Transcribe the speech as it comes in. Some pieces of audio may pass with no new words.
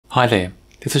Hi there,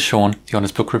 this is Sean, the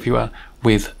Honest Book Reviewer,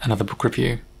 with another book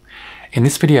review. In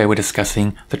this video we're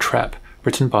discussing The Trap,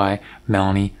 written by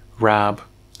Melanie Raabe.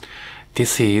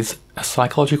 This is a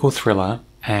psychological thriller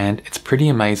and it's pretty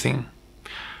amazing.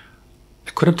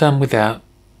 I could have done without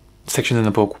sections in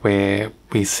the book where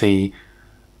we see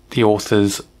the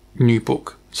author's new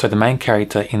book. So the main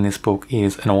character in this book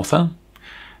is an author,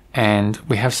 and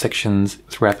we have sections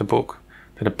throughout the book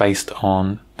that are based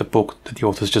on the book that the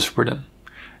author's just written.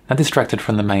 Not distracted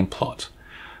from the main plot,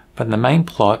 but the main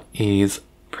plot is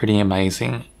pretty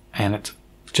amazing and it's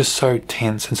just so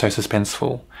tense and so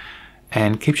suspenseful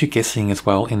and keeps you guessing as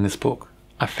well in this book.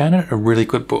 I found it a really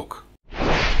good book.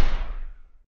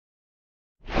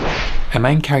 Our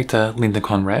main character, Linda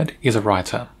Conrad, is a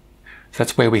writer. So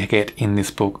that's where we get in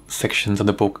this book sections of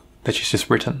the book that she's just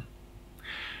written.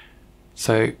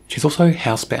 So she's also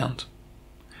housebound.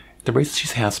 The reason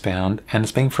she's housebound, and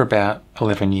it's been for about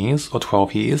 11 years or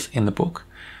 12 years in the book,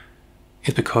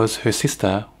 is because her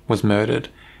sister was murdered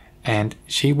and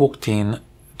she walked in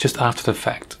just after the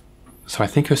fact. So I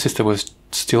think her sister was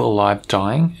still alive,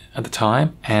 dying at the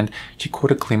time, and she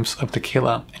caught a glimpse of the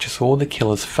killer and she saw the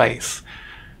killer's face,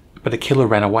 but the killer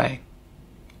ran away.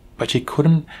 But she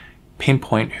couldn't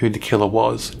pinpoint who the killer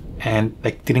was and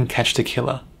they didn't catch the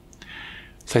killer.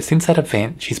 So since that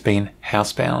event she's been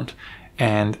housebound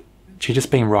and she's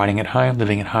just been writing at home,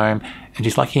 living at home, and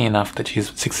she's lucky enough that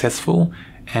she's successful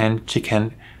and she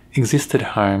can exist at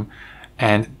home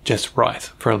and just write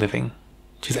for a living.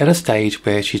 She's at a stage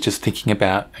where she's just thinking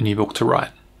about a new book to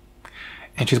write.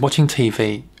 And she's watching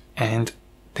TV and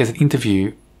there's an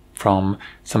interview from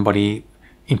somebody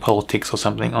in politics or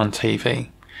something on TV,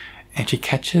 and she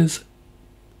catches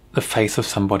the face of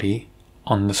somebody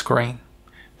on the screen.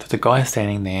 There's a guy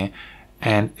standing there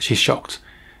and she's shocked.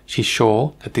 She's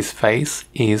sure that this face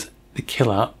is the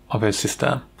killer of her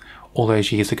sister all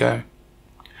those years ago.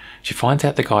 She finds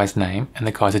out the guy's name, and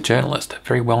the guy's a journalist, a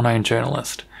very well-known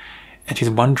journalist, and she's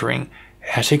wondering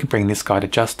how she can bring this guy to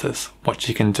justice, what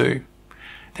she can do.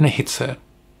 Then it hits her.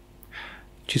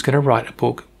 She's going to write a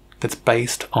book that's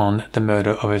based on the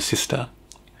murder of her sister.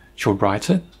 She'll write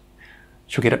it,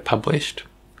 she'll get it published,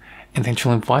 and then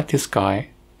she'll invite this guy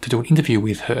to do an interview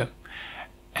with her.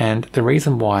 And the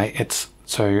reason why it's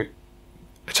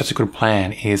such a good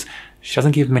plan is she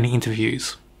doesn't give many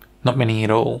interviews, not many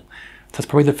at all. So it's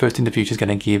probably the first interview she's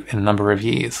going to give in a number of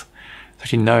years. So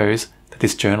she knows that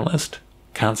this journalist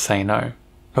can't say no.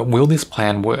 But will this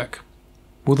plan work?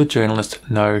 Will the journalist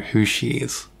know who she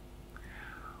is?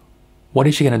 What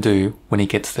is she going to do when he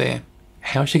gets there?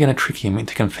 How is she going to trick him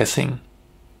into confessing?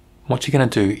 What's she going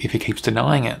to do if he keeps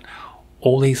denying it?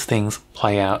 All these things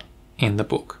play out in the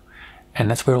book. And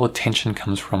that's where all the tension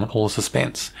comes from and all the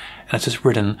suspense. And it's just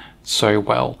written so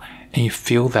well. And you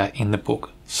feel that in the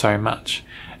book so much.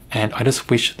 And I just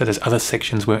wish that there's other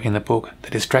sections were in the book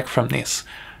that distract from this,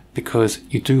 because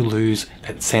you do lose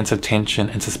that sense of tension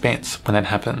and suspense when that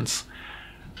happens.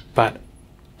 But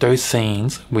those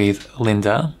scenes with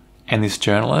Linda and this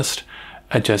journalist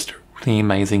are just really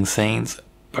amazing scenes.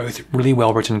 Both really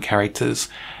well written characters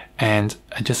and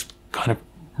are just kind of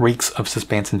reeks of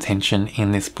suspense and tension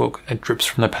in this book. It drips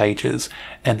from the pages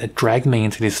and it dragged me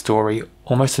into this story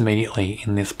almost immediately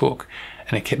in this book,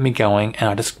 and it kept me going, and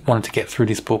I just wanted to get through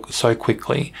this book so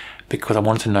quickly because I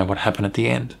wanted to know what happened at the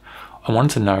end. I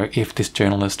wanted to know if this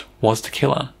journalist was the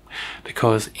killer,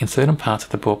 because in certain parts of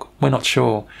the book we're not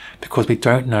sure, because we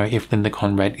don't know if Linda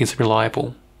Conrad is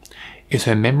reliable. Is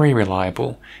her memory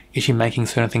reliable? Is she making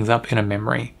certain things up in her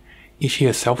memory? Is she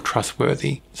herself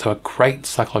trustworthy? So a great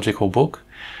psychological book.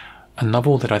 A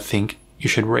novel that I think you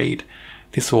should read.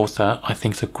 This author, I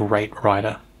think, is a great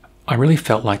writer. I really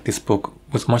felt like this book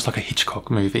was almost like a Hitchcock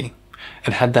movie.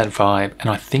 It had that vibe, and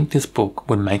I think this book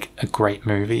would make a great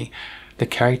movie. The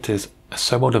characters are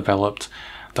so well developed.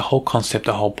 The whole concept,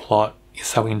 the whole plot is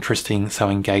so interesting, so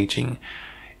engaging.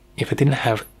 If it didn't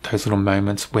have those little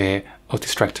moments where I was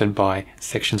distracted by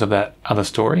sections of that other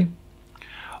story,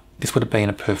 this would have been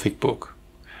a perfect book.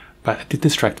 But it did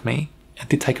distract me. It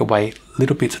did take away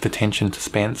little bits of the tension and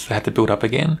suspense that had to build up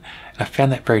again, and I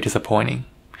found that very disappointing.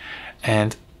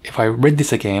 And if I read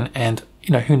this again, and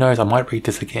who knows, I might read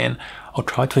this again, I'll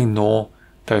try to ignore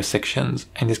those sections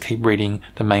and just keep reading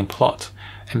the main plot,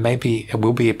 and maybe it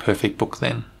will be a perfect book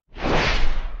then.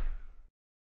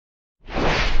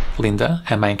 Linda,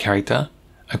 our main character,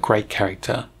 a great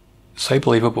character, so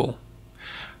believable.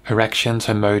 Her actions,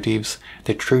 her motives,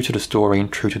 they're true to the story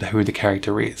and true to who the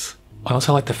character is. I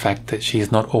also like the fact that she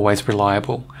is not always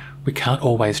reliable. We can't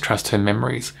always trust her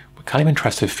memories. We can't even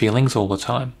trust her feelings all the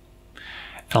time.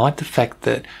 And I like the fact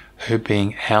that her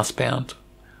being housebound,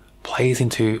 plays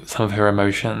into some of her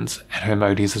emotions and her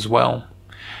motives as well.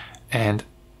 And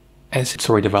as the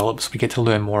story develops, we get to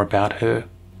learn more about her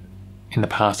in the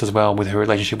past as well, with her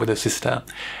relationship with her sister.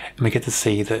 And we get to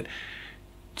see that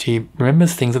she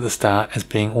remembers things at the start as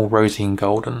being all rosy and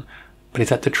golden, but is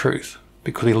that the truth?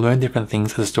 Because we learn different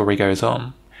things as the story goes on.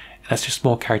 And that's just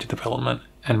more character development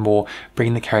and more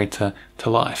bringing the character to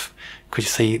life. Because you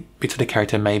see bits of the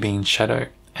character maybe in shadow.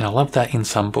 And I love that in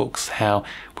some books, how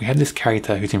we have this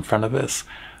character who's in front of us,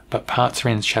 but parts are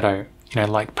in shadow,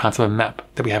 like parts of a map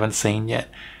that we haven't seen yet.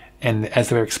 And as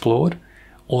they're explored,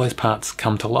 all those parts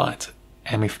come to light,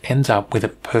 and we end up with a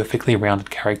perfectly rounded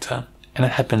character. And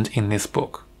it happened in this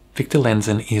book. Victor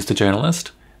Lenzen is the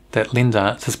journalist that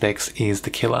Linda suspects is the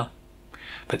killer.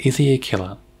 But is he a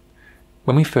killer?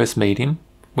 When we first meet him,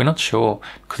 we're not sure,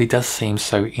 because he does seem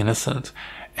so innocent.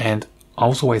 And I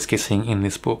was always guessing in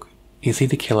this book, is he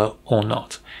the killer or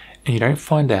not? And you don't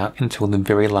find out until the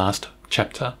very last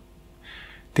chapter.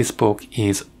 This book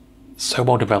is so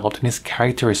well developed, and this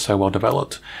character is so well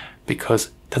developed, because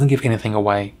it doesn't give anything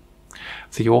away.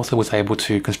 So the author was able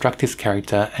to construct this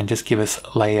character and just give us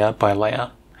layer by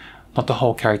layer, not the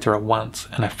whole character at once,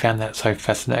 and I found that so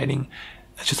fascinating.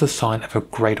 It's just a sign of a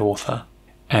great author.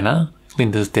 Anna,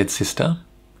 Linda's dead sister.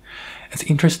 It's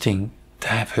interesting to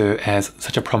have her as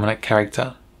such a prominent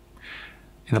character.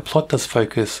 And the plot does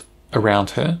focus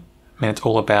around her. It's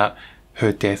all about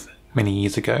her death many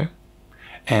years ago,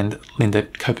 and Linda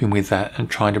coping with that and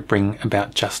trying to bring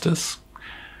about justice.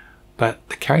 But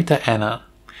the character Anna,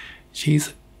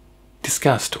 she's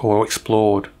discussed or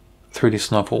explored through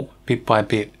this novel bit by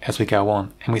bit as we go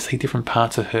on, and we see different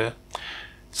parts of her.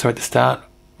 So at the start,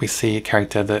 we see a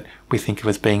character that we think of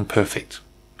as being perfect.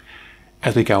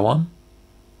 As we go on,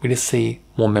 we just see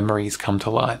more memories come to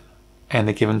light, and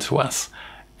they're given to us,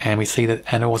 and we see that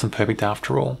Anna wasn't perfect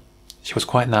after all. She was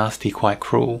quite nasty, quite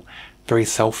cruel, very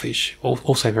selfish,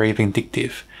 also very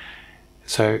vindictive.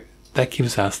 So that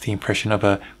gives us the impression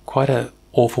of quite an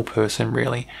awful person,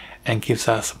 really, and gives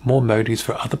us more motives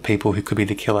for other people who could be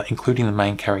the killer, including the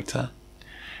main character.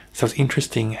 So it's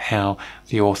interesting how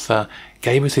the author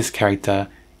gave us this character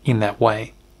in that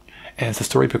way. And as the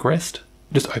story progressed,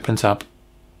 it just opens up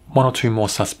one or two more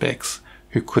suspects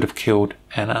who could have killed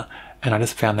Anna, and I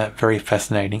just found that very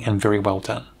fascinating and very well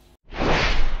done.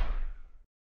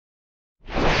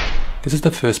 This is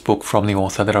the first book from the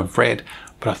author that I've read,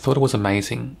 but I thought it was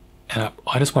amazing, and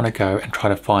I just want to go and try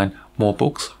to find more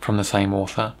books from the same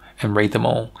author and read them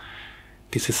all.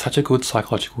 This is such a good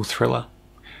psychological thriller.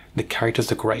 The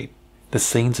characters are great, the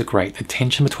scenes are great, the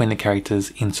tension between the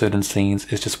characters in certain scenes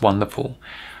is just wonderful.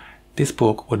 This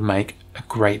book would make a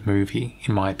great movie,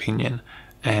 in my opinion,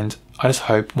 and I just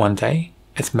hope one day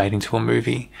it's made into a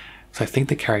movie. So I think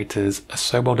the characters are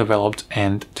so well developed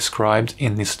and described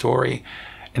in this story,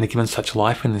 and they're given such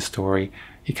life in this story,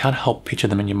 you can't help picture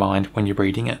them in your mind when you're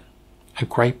reading it. A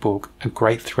great book, a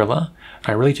great thriller, and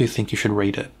I really do think you should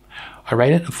read it. I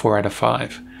rate it a 4 out of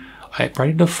 5. I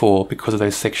rated it a 4 because of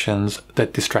those sections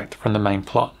that distract from the main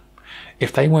plot.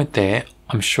 If they weren't there,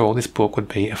 I'm sure this book would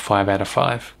be a 5 out of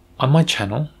 5. On my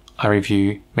channel, I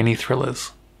review many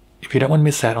thrillers. If you don't want to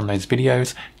miss out on those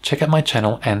videos, check out my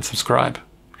channel and subscribe.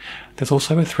 There's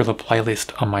also a thriller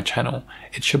playlist on my channel.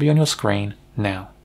 It should be on your screen now.